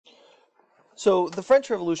So the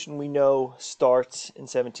French Revolution we know starts in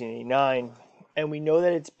 1789, and we know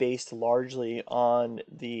that it's based largely on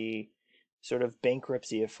the sort of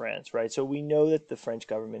bankruptcy of France, right? So we know that the French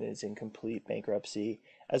government is in complete bankruptcy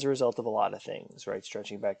as a result of a lot of things, right?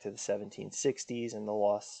 Stretching back to the 1760s and the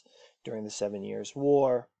loss during the Seven Years'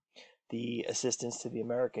 War, the assistance to the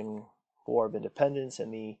American War of Independence,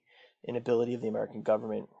 and the inability of the American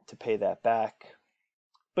government to pay that back.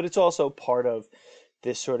 But it's also part of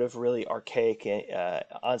this sort of really archaic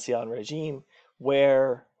ancien regime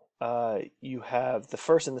where you have the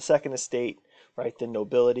first and the second estate, right, the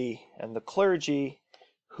nobility and the clergy,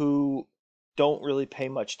 who don't really pay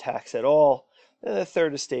much tax at all, and the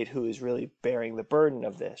third estate who is really bearing the burden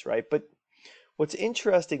of this, right? But what's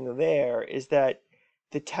interesting there is that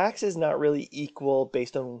the tax is not really equal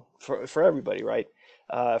based on for everybody, right?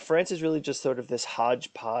 France is really just sort of this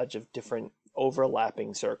hodgepodge of different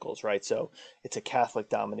overlapping circles, right? So it's a Catholic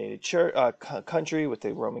dominated church, country with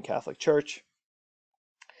the Roman Catholic Church.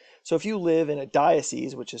 So if you live in a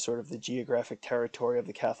diocese, which is sort of the geographic territory of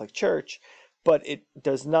the Catholic Church, but it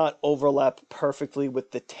does not overlap perfectly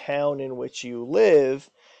with the town in which you live,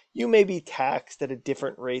 you may be taxed at a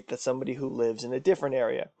different rate than somebody who lives in a different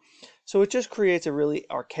area. So it just creates a really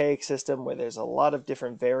archaic system where there's a lot of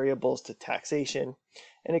different variables to taxation,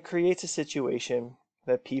 and it creates a situation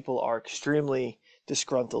that people are extremely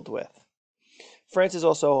disgruntled with. France is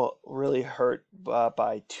also really hurt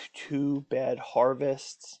by two bad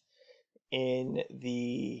harvests in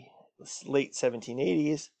the late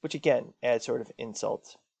 1780s, which again adds sort of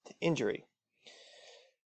insult to injury.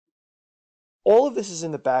 All of this is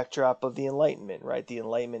in the backdrop of the Enlightenment, right? The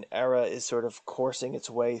Enlightenment era is sort of coursing its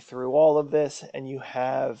way through all of this, and you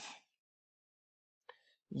have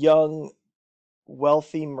young,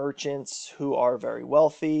 wealthy merchants who are very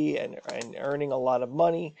wealthy and earning a lot of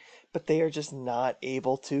money, but they are just not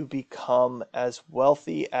able to become as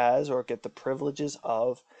wealthy as or get the privileges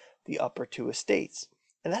of the upper two estates.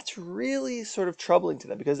 And that's really sort of troubling to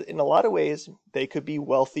them because, in a lot of ways, they could be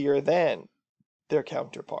wealthier than their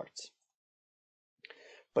counterparts.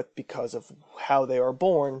 But because of how they are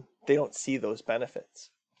born, they don't see those benefits.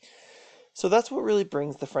 So that's what really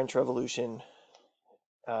brings the French Revolution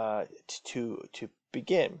to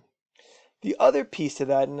begin. The other piece to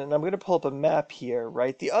that, and I'm going to pull up a map here,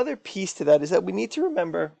 right? The other piece to that is that we need to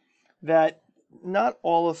remember that not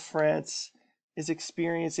all of France is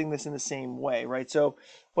experiencing this in the same way, right? So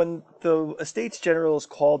when the Estates General is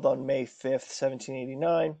called on May 5th,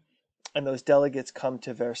 1789, and those delegates come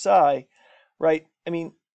to Versailles, right? I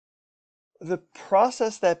mean, the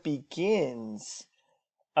process that begins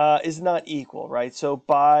is not equal, right? So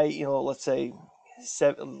by, let's say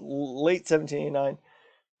late 1789,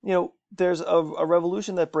 there's a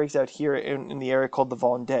revolution that breaks out here in the area called the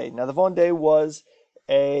Vendée. Now, the Vendée was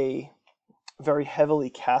a very heavily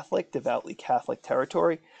Catholic, devoutly Catholic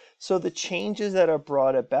territory. So the changes that are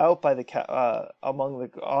brought about by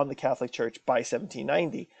on the Catholic Church by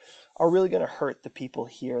 1790 are really going to hurt the people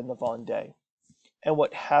here in the Vendée. And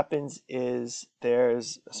what happens is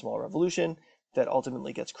there's a small revolution that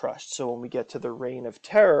ultimately gets crushed. So when we get to the Reign of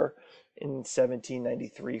Terror in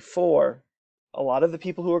 1793-4, a lot of the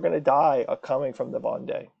people who are going to die are coming from the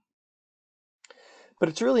Vendée. But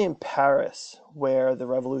it's really in Paris where the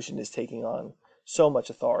revolution is taking on so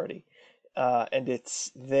much authority. And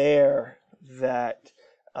it's there that,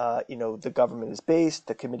 the government is based,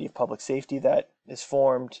 the Committee of Public Safety that is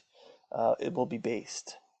formed, it will be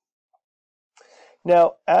based.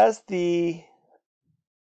 Now, as the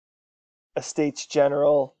Estates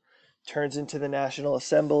General turns into the National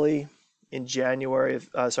Assembly in June of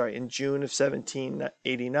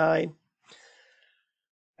 1789,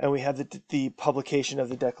 and we have the publication of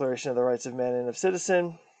the Declaration of the Rights of Man and of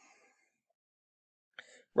Citizen,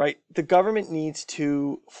 right? The government needs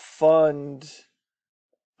to fund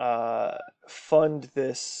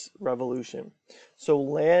this revolution. So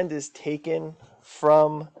land is taken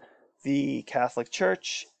from the Catholic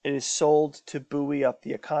Church. It is sold to buoy up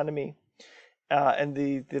the economy. And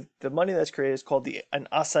the money that's created is called an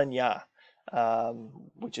assignat,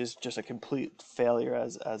 which is just a complete failure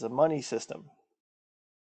as a money system.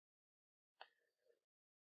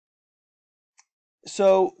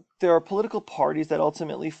 So there are political parties that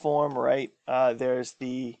ultimately form, right? There's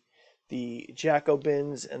the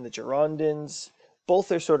Jacobins and the Girondins.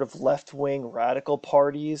 Both are sort of left-wing radical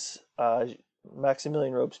parties.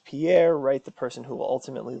 Maximilien Robespierre, right, the person who will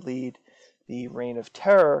ultimately lead the Reign of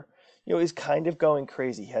Terror, is kind of going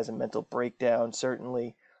crazy. He has a mental breakdown,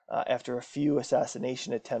 certainly, after a few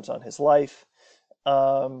assassination attempts on his life.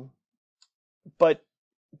 But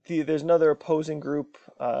there's another opposing group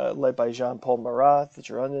led by Jean-Paul Marat, the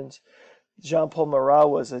Girondins. Jean-Paul Marat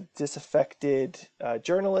was a disaffected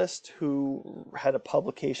journalist who had a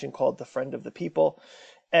publication called The Friend of the People,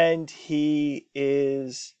 and he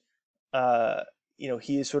is, uh,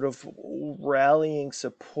 he is sort of rallying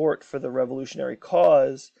support for the revolutionary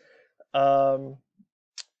cause, um,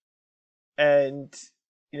 and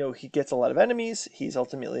he gets a lot of enemies. He's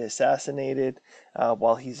ultimately assassinated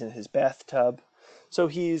while he's in his bathtub. So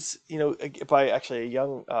he's, by actually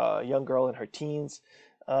a young girl in her teens.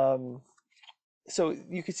 Um, so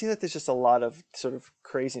you can see that there's just a lot of sort of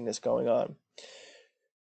craziness going on.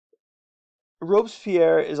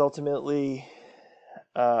 Robespierre is ultimately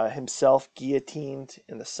himself guillotined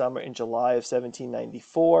in July of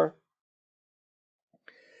 1794,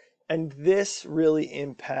 and this really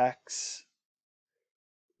impacts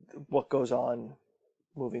what goes on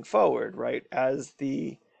moving forward, right? As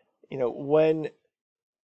the, you know,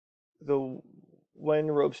 the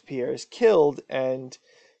when Robespierre is killed and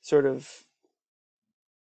sort of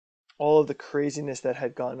all of the craziness that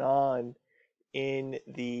had gone on in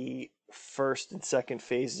the first and second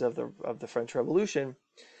phases of the French Revolution,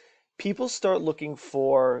 people start looking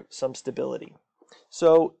for some stability.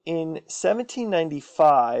 So in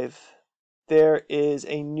 1795, there is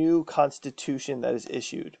a new constitution that is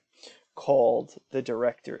issued called the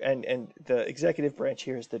Directory, and the executive branch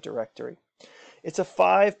here is the Directory. It's a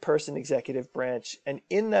 5-person executive branch, and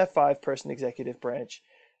in that 5-person executive branch,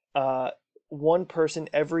 uh, one person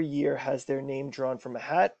every year has their name drawn from a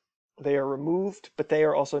hat. They are removed, but they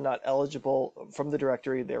are also not eligible from the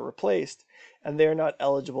Directory. They're replaced, and they're not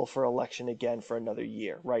eligible for election again for another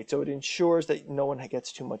year, right? So it ensures that no one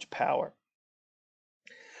gets too much power.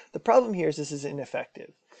 The problem here is this is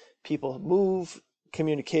ineffective. People move,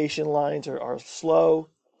 communication lines are slow,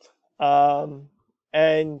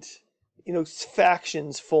 and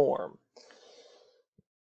factions form.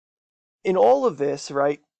 In all of this,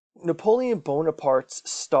 right, Napoleon Bonaparte's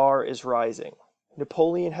star is rising.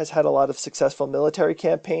 Napoleon has had a lot of successful military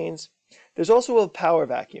campaigns. There's also a power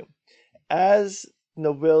vacuum. As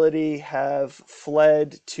nobility have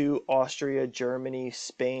fled to Austria, Germany,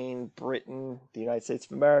 Spain, Britain, the United States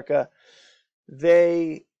of America,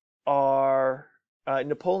 they are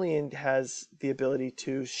Napoleon has the ability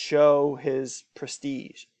to show his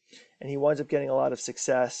prestige, and he winds up getting a lot of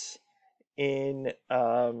success in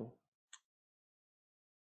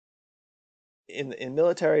in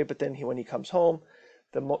military. But then when he comes home,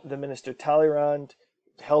 the minister Talleyrand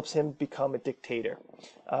helps him become a dictator.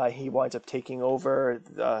 He winds up taking over,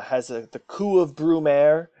 has the coup of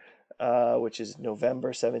Brumaire, which is November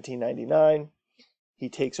 1799. He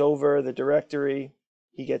takes over the Directory.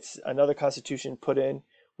 He gets another constitution put in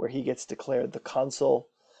where he gets declared the consul,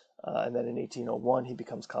 and then in 1801 he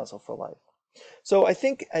becomes consul for life. So I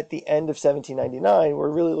think at the end of 1799, we're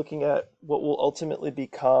really looking at what will ultimately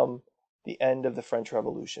become the end of the French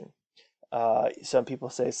Revolution. Some people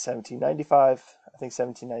say 1795. I think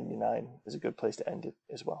 1799 is a good place to end it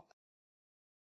as well.